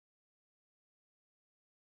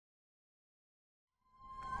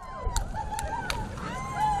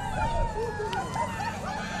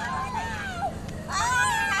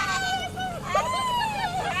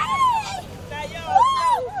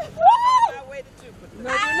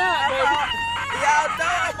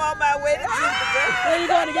Where you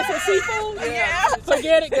going to get some seafood? Yeah.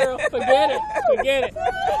 Forget it, girl. Forget it. Forget it.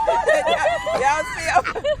 Y'all see, I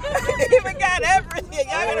even got everything.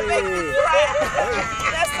 Y'all gonna make me cry.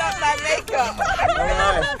 That's not my makeup.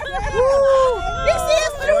 You see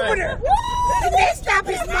us Jupiter. The next stop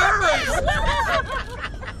is Mars.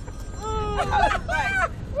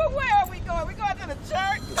 Well, where are we going? We going to the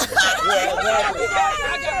church?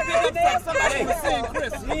 I got to pick up somebody to sing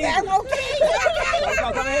Chris. That's okay.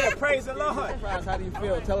 Come ahead, praise the Lord. How do you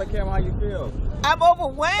feel? Tell the camera how you feel. I'm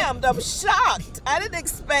overwhelmed. I'm shocked. I didn't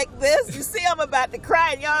expect this. You see, I'm about to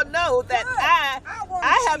cry, and y'all know that I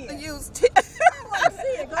have to use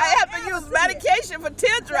I have to use medication for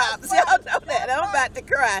teardrops. Y'all know that. I'm about to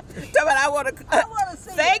cry. So, but I want to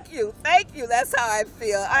thank you. Thank you. That's how I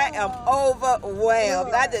feel. I am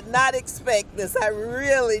overwhelmed. I did not expect this. I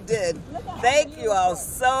really did. Thank you all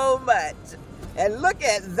so much. And look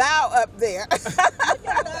at thou up there.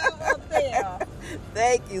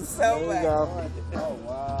 Thank you so much. Oh,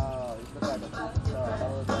 wow. You look like a superstar. How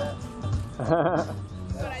was that?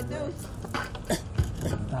 What I do?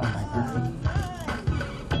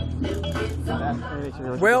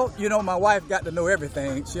 Well, you know, my wife got to know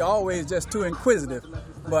everything. She always just too inquisitive.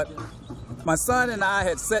 But my son and I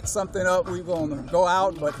had set something up. We were going to go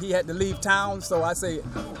out, but he had to leave town. So I say,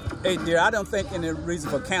 hey, dear, I don't think any reason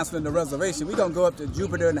for canceling the reservation. We're going to go up to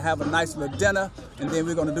Jupiter and have a nice little dinner, and then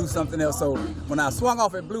we're going to do something else. So when I swung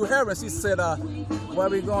off at Blue Heron, she said, where are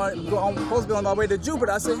we going? I'm supposed to be on our way to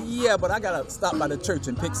Jupiter. I said, yeah, but I got to stop by the church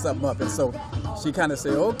and pick something up. And so she kind of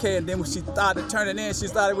said, okay. And then when she started turning in, she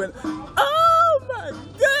started with, oh, my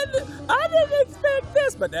goodness, I didn't expect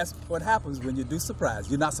this. But that's what happens when you do surprise.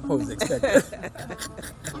 You're not supposed to expect it.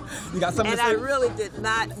 You got something to say? I really did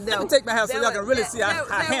not know. Let me take my hat so y'all can really see how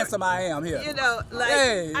handsome I am here. You know, like,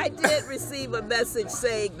 hey. I did receive a message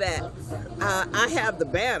saying that I have the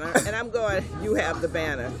banner, and I'm going, you have the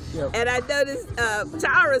banner. Yep. And I noticed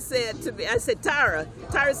Tara said to me, I said, Tara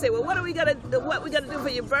said, well, what we gonna do for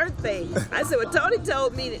your birthday? I said, well, Tony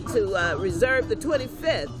told me to reserve the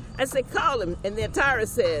 25th. I said, call him. And then Tara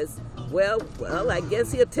says, well, I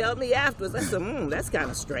guess he'll tell me afterwards. I said, that's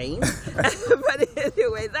kind of strange. But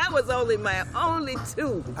anyway, that was only my only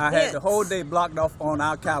two I hits. had the whole day blocked off on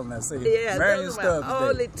our calendar. See, yeah, Marian Stubbs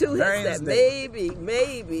only two hits that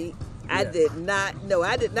maybe. Yeah. I did not know.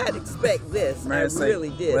 I did not expect this. Marian I really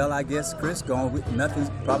did. Well, I guess Chris going, nothing's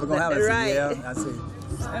probably going to happen. Right. Yeah, I see.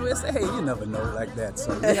 And we say, hey, you never know like that.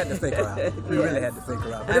 So we had to figure out. We really had to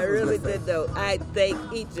figure out. I really did know. I thank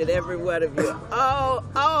each and every one of you.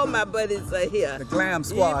 All my buddies are here. The Glam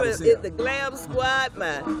Squad is here. The Glam Squad,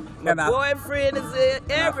 my boyfriend is here.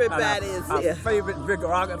 Everybody is here. Our favorite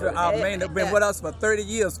videographer, our man that's been with us for 30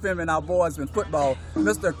 years filming our boys in football,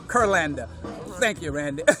 Mr. Kurlander. Thank you,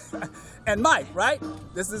 Randy. And Mike, right?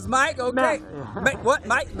 This is Mike, okay? Matt. What,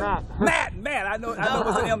 Mike? Matt. I know it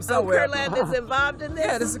was an M somewhere. Kurlander's involved in this?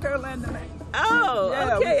 Yeah, this is Kurlander. Oh,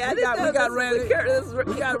 yeah, okay. We got Randy.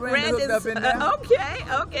 We got Randy hooked up in there. Okay.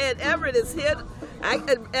 And Everett is here.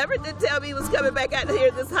 Everett didn't tell me he was coming back out here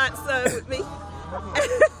in this hot sun with me.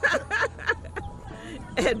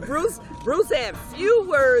 And Bruce had few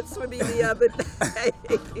words for me the other day.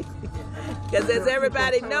 Because as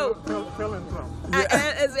everybody knows,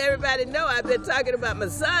 I've been talking about my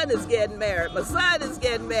son is getting married.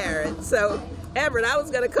 So, Everett, I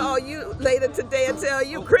was going to call you later today and tell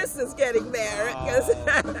you Chris is getting married.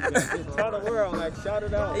 Tell the world, like, shout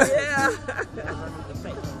it out. Yeah.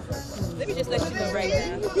 Let me just let you know right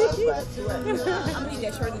now. I'm going to need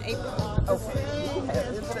that shirt in April. Okay.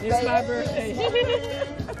 It's my birthday.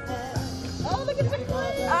 Oh, look at the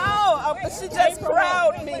queen. Oh, she just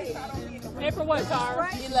crowned me. April what, Tara?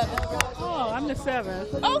 11th. Oh, I'm the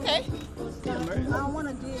 7th. Okay. I don't want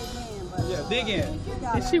to dig in, but Yeah, dig in.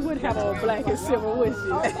 And she would have on black and silver, wouldn't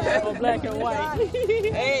she? Or black and white.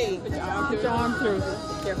 Hey. Put your arm through.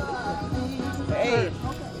 Hey.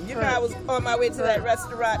 You know I was on my way to that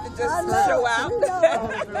restaurant to just show out.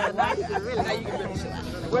 Now you can really show out.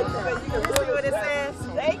 What you can see what it says?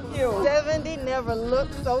 Thank you. 70 never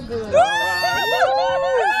looked so good.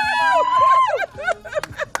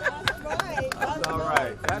 That's all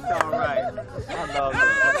right. That's all right. I love it.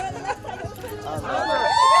 I love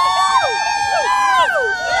it.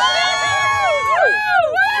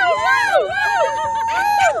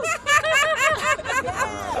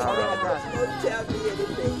 Don't tell me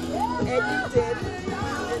anything. And you did.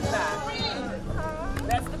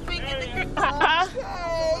 That's the big okay.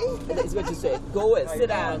 That's what you said. Go and sit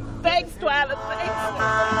down. Thanks, Twyla. Thanks.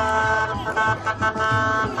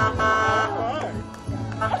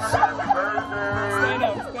 Stand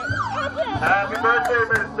up. Happy birthday,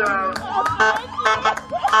 Miss Stubbs.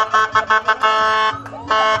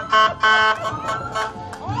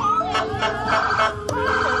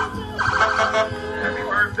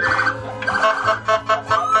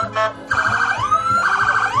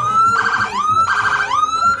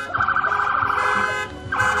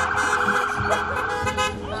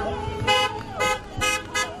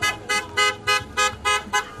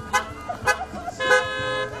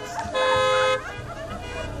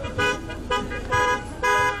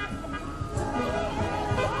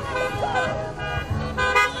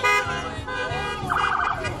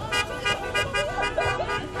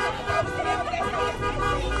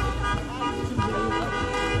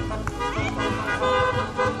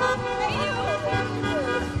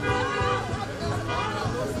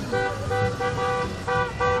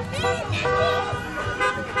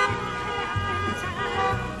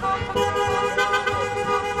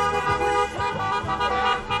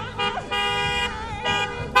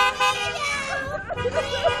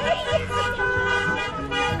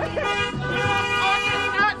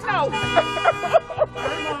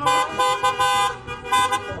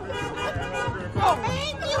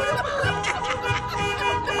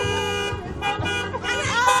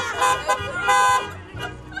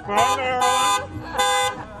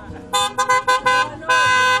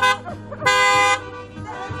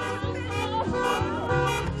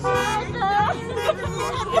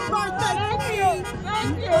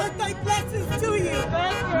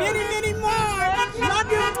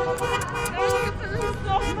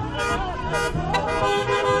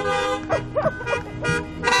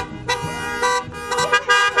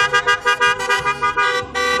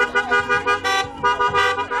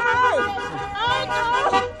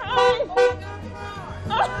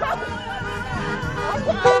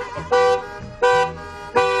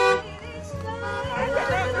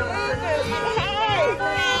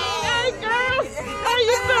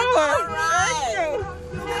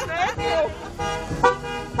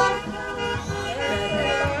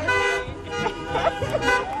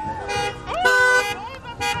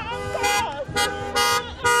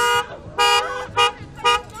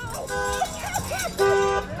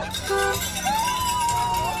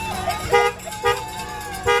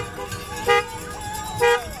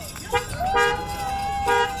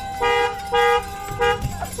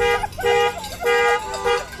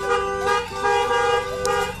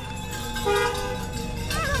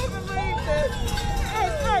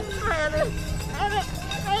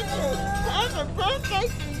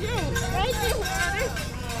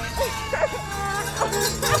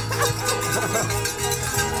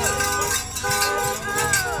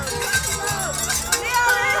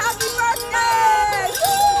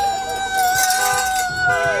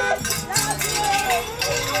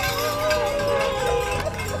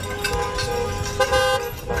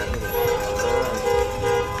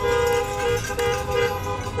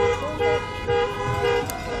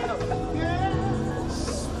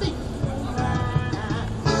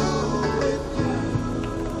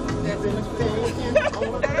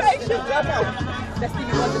 asking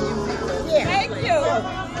you what the music was. Yeah. Thank you.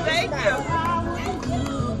 Thank you.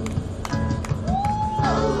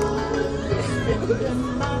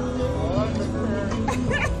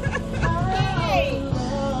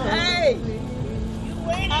 Hey. You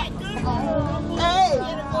wearing that good? Hey.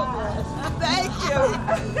 Thank you.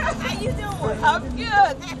 How you doing? I'm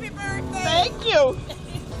good. Happy birthday. Thank you.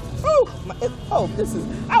 Oh, this is.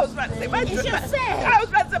 I was about to say my dress. I was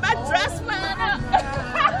about to say my dress line up.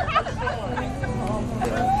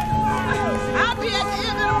 I'll be at the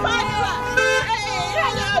end of the parking lot. Hey,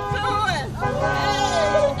 how y'all doing?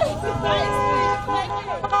 Hey, thanks, thank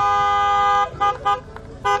you.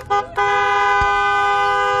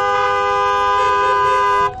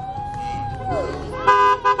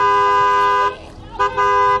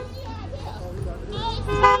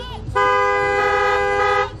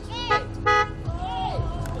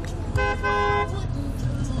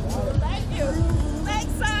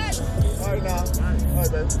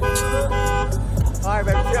 All right,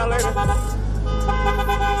 baby. See y'all later.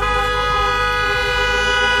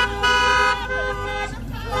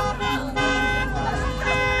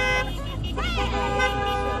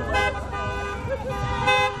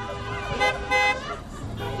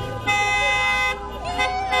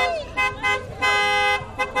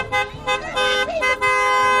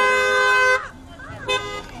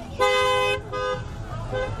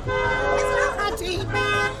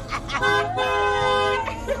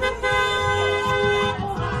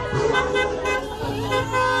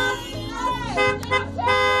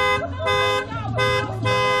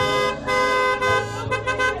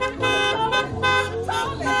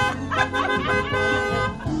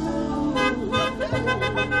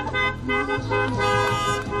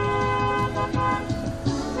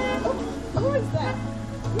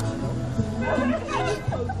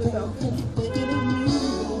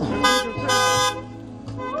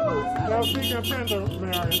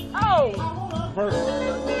 Marian. Oh!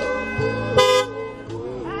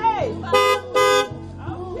 Hey!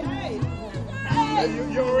 Okay. Hey!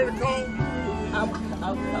 You already called? I'm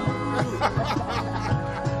cold.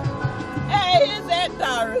 Hey, here's Aunt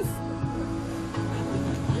Doris.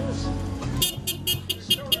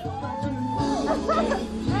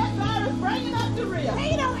 Aunt Doris, bring it up to Ria.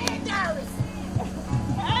 Hey, no, Aunt Doris.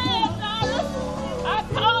 Hey, Aunt Doris. I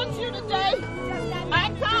called you today.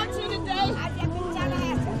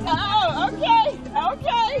 Oh, okay,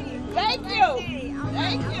 okay. Thank you.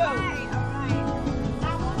 Thank you.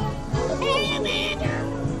 Hey, Amanda.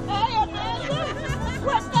 Hey, Amanda.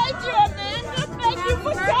 Well, thank you, Amanda. Thank you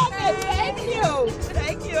for coming. Thank you.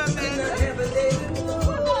 Thank you, Amanda.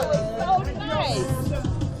 Oh, so nice.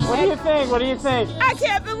 What do you think? What do you think? I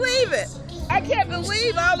can't believe it. I can't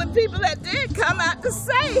believe all the people that did come out to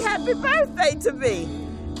say happy birthday to me.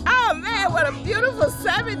 Oh man, what a beautiful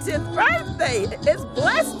 70th birthday. It's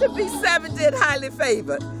blessed to be 70 and highly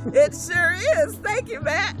favored. It sure is. Thank you,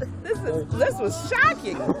 Matt. This was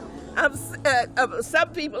shocking. Some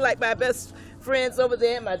people, like my best friends over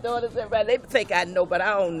there, my daughters, everybody, they think I know, but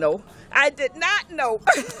I don't know. I did not know.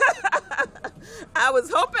 I was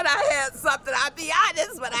hoping I had something. I'll be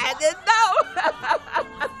honest, but I didn't know.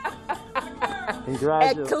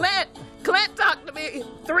 Congratulations. And Clint talked to me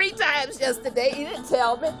 3 times yesterday. He didn't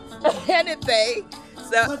tell me anything.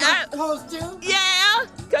 So Was I supposed to? yeah,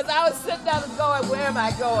 because I was sitting down and going, where am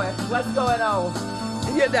I going? What's going on?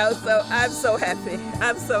 You know, so I'm so happy.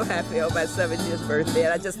 I'm so happy on my 70th birthday.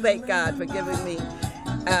 And I just thank God for giving me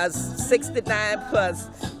 69 plus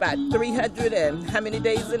about 300 and how many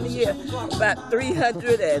days in the year? About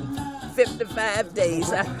 355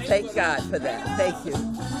 days. I thank God for that. Thank you.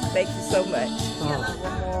 Thank you so much. One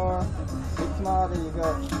more. Big smile. There you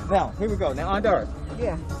go. Now, here we go. Now, Aunt Doris.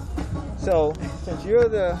 Yeah. So, since you're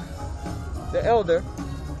the elder,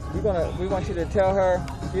 we want you to tell her,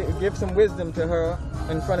 give some wisdom to her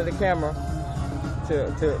in front of the camera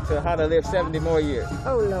to how to live 70 more years.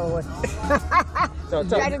 Oh, Lord. So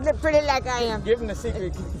Try to look pretty like I am. give them the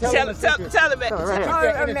secret. Tell them the secret. Tell them it.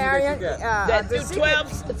 Energy Marian, that you got. That the do secret-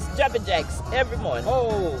 12 jumping jacks every morning.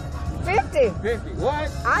 Oh, 50. 50. What?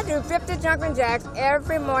 I do 50 jumping jacks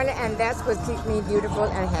every morning, and that's what keeps me beautiful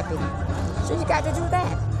and happy. So you got to do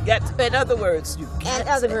that. In other words, you In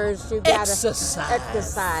other words, you got to exercise.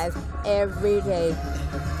 exercise every day,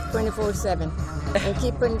 24/7. And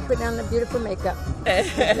keep putting on the beautiful makeup.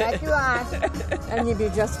 Like you are, and you'll be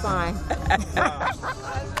just fine. I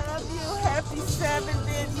love you. Happy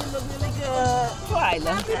 70th. You look really good.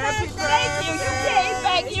 Twyla. Happy birthday. Thank you. You came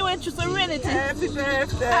back. You in Serenity. Happy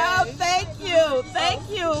birthday. Oh, thank you. Thank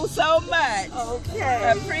you so much. Okay.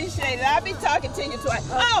 I appreciate it. I'll be talking to you twice.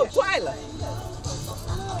 Oh, Twyla.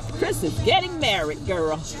 Chris is getting married,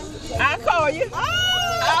 girl. I'll call you.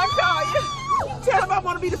 I'll call you. Tell him I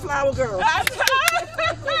want to be the flower girl.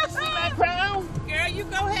 See my crown? Girl, you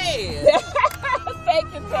go ahead.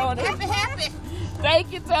 Thank you, Tony. Happy.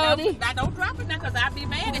 Thank you, Tony. Now don't drop it now, because I'll be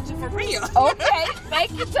mad at you for real. Okay.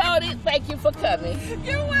 Thank you, Tony. Thank you for coming.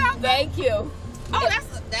 You're welcome. Thank you. Oh,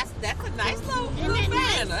 that's a nice little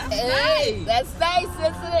banner. Hey, that's nice,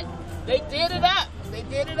 isn't it? They did it up. They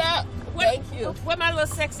did it up. Thank you. Where my little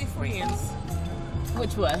sexy friends?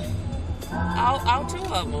 Which one? All two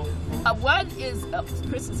of them. One is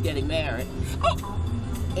Chris is getting married. Oh.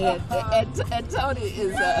 And Tony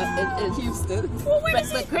is in Houston. Well,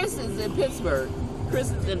 but Chris is in Pittsburgh.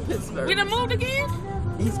 Chris is in Pittsburgh. We done moved again?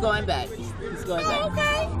 He's going back. He's going back.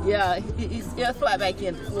 Okay. Yeah, he'll fly back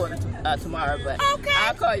in Florida tomorrow, but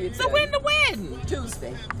I'll call you. So when the wedding?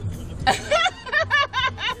 Tuesday.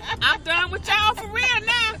 I'm done with y'all for real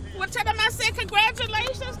now. Well, tell him I said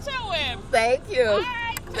congratulations to him. Thank you. All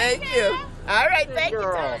right, thank you. All right, thank you.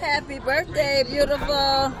 Happy birthday,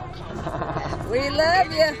 beautiful. We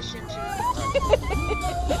love you.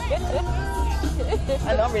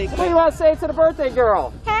 I know, Rick. What do you want to say to the birthday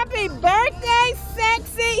girl? Happy birthday,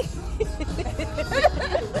 sexy.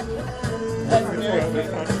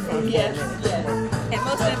 Yes. And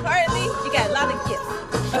most importantly, you got a lot of gifts.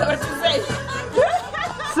 What you say?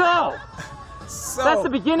 So that's the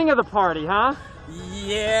beginning of the party, huh?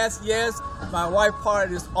 Yes. My wife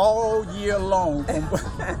parties all year long.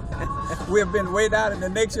 We've been way down in the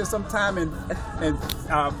next year sometime in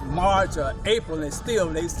March or April, and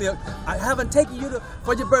they still, I haven't taken you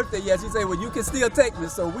for your birthday yet. She said, well, you can still take me.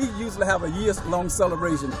 So we usually have a year-long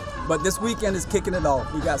celebration. But this weekend is kicking it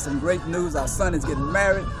off. We got some great news. Our son is getting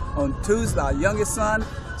married on Tuesday, our youngest son.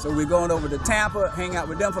 So we're going over to Tampa, hang out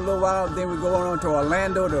with them for a little while. Then we're going on to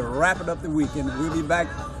Orlando to wrap it up the weekend. We'll be back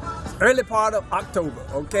early part of October,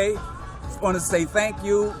 okay? Just want to say thank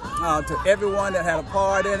you to everyone that had a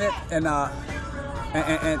part in it, and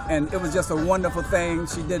it was just a wonderful thing.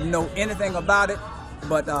 She didn't know anything about it,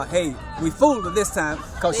 but hey, we fooled her this time,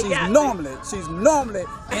 because she's normally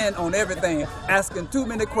in on everything, asking too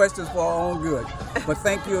many questions for her own good. But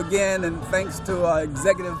thank you again, and thanks to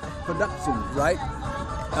Executive Productions, right?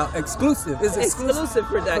 Exclusive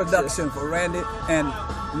production for Randy and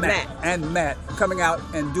Matt coming out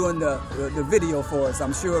and doing the video for us.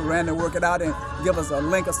 I'm sure Randy will work it out and give us a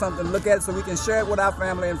link or something to look at so we can share it with our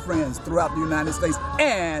family and friends throughout the United States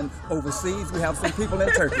and overseas. We have some people in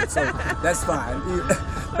Turkey, so that's fine.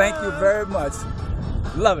 Thank you very much.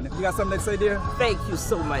 Loving it. You got something to say, dear? Thank you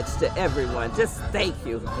so much to everyone. Just thank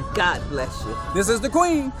you. God bless you. This is the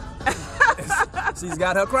Queen. She's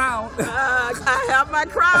got her crown. I have my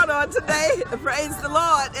crown on today. Praise the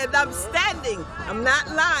Lord. And I'm standing. I'm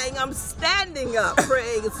not lying. I'm standing up.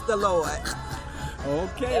 Praise the Lord.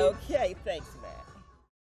 Okay. Okay, thanks.